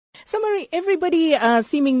So, Marie, everybody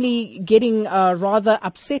seemingly getting rather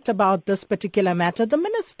upset about this particular matter. The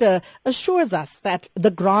minister assures us that the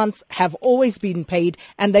grants have always been paid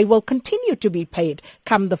and they will continue to be paid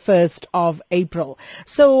come the 1st of April.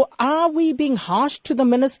 So are we being harsh to the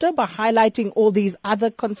minister by highlighting all these other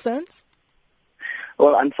concerns?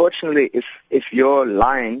 Well, unfortunately, if your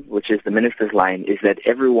line, which is the minister's line, is that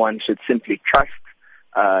everyone should simply trust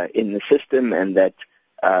in the system and that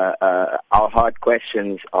our hard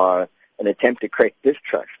questions are an attempt to create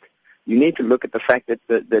distrust, you need to look at the fact that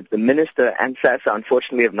the minister and SASSA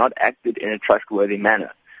unfortunately have not acted in a trustworthy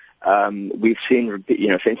manner. We've seen,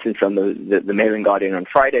 for instance, on the Mail and Guardian on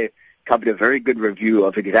Friday, covered a very good review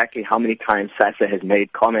of exactly how many times SASSA has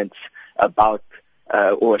made comments about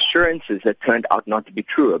or assurances that turned out not to be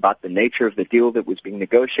true about the nature of the deal that was being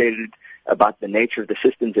negotiated, about the nature of the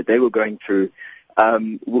systems that they were going through.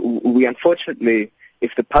 We unfortunately,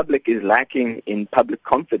 if the public is lacking in public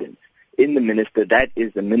confidence in the minister, that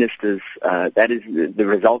is the minister's, that is the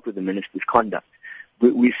result of the minister's conduct.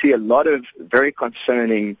 We see a lot of very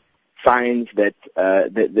concerning signs that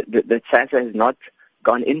SASSA has not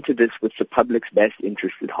gone into this with the public's best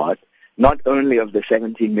interest at heart, not only of the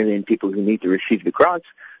 17 million people who need to receive the grants,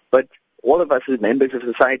 but all of us as members of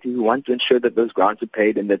society who want to ensure that those grants are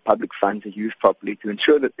paid and that public funds are used properly to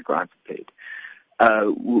ensure that the grants are paid.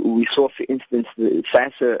 We saw, for instance, the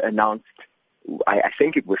SASSA announced, I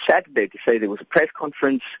think it was Saturday, to say there was a press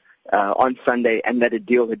conference on Sunday and that a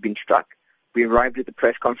deal had been struck. We arrived at the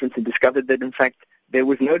press conference and discovered that, in fact, there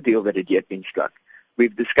was no deal that had yet been struck.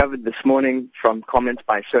 We've discovered this morning from comments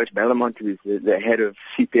by Serge Bellamont, who is the head of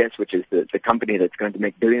CPS, which is the company that's going to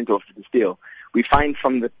make billions off of this deal. We find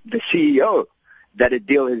from the CEO that a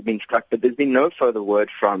deal has been struck, but there's been no further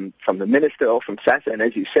word from the minister or from SASSA. And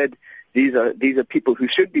as you said, these are people who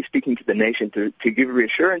should be speaking to the nation to give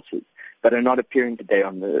reassurances, but are not appearing today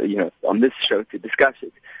on this show to discuss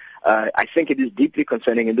it. I think it is deeply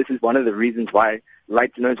concerning, and this is one of the reasons why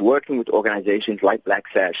Right to Know is working with organizations like Black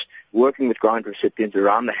Sash, working with grant recipients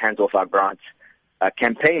around the Hands Off Our Grants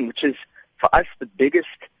campaign, which is, for us, the biggest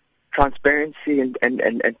transparency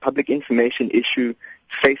and public information issue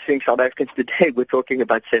facing South Africans today. We're talking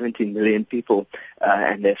about 17 million people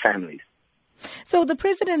and their families. So the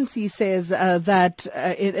presidency says that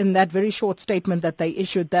in that very short statement that they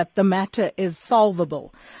issued, that the matter is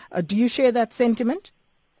solvable. Do you share that sentiment?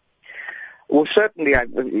 Well, certainly,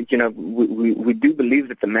 we do believe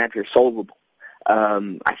that the matter is solvable.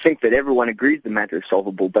 I think that everyone agrees the matter is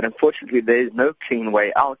solvable, but unfortunately, there is no clean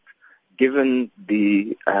way out, given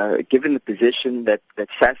the position that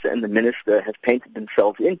SASSA and the minister have painted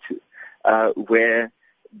themselves into, where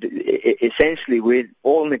essentially we're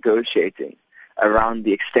all negotiating around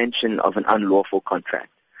the extension of an unlawful contract.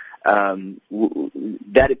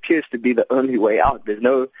 That appears to be the only way out. There's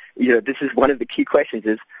no, this is one of the key questions: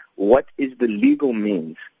 is what is the legal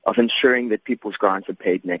means of ensuring that people's grants are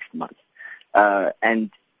paid next month? And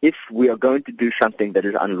if we are going to do something that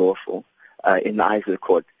is unlawful in the eyes of the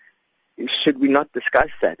court, should we not discuss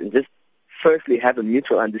that and just firstly have a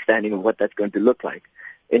mutual understanding of what that's going to look like?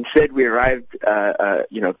 Instead, we arrived, the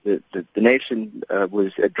nation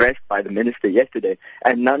was addressed by the minister yesterday,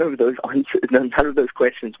 and none of those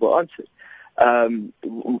questions were answered.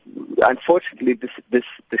 Unfortunately,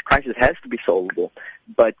 this crisis has to be solvable,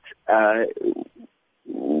 but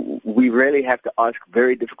we really have to ask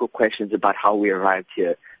very difficult questions about how we arrived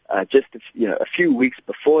here. Just a few weeks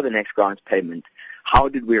before the next grants payment, how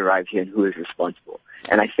did we arrive here, and who is responsible?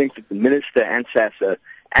 And I think that the minister and SASSA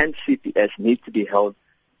and CPS need to be held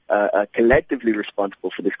collectively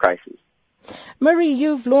responsible for this crisis. Marie,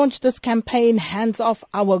 you've launched this campaign, Hands Off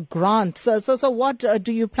Our Grants. So what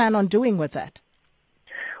do you plan on doing with that?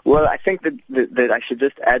 Well, I think that I should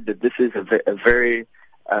just add that this is a very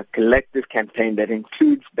collective campaign that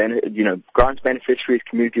includes grants beneficiaries,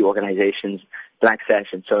 community organizations, Black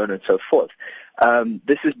Sash, and so on and so forth.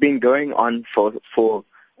 This has been going on for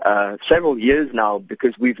several years now,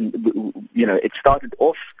 because it started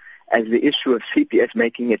off as the issue of CPS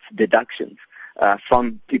making its deductions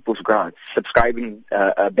from people's grants, subscribing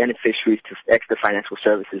beneficiaries to extra financial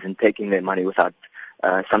services and taking their money without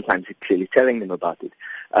sometimes clearly telling them about it.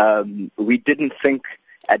 We didn't think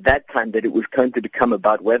at that time that it was going to become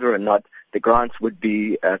about whether or not the grants would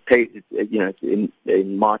be paid,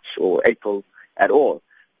 in March or April at all.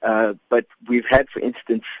 But we've had, for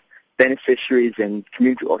instance, beneficiaries and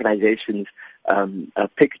community organizations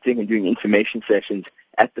picketing and doing information sessions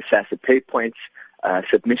at the SASSA pay points,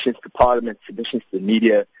 submissions to Parliament, submissions to the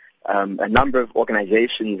media. A number of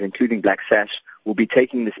organizations, including Black Sash, will be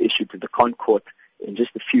taking this issue to the ConCourt in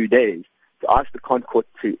just a few days to ask the ConCourt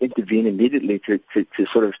to intervene immediately to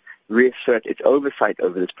sort of reassert its oversight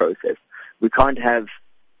over this process. We can't have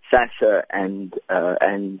SASSA and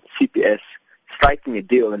CPS striking a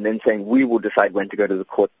deal and then saying we will decide when to go to the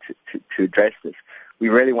court to address this. We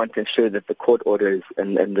really want to ensure that the court orders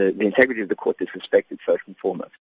and the integrity of the court is respected first and foremost.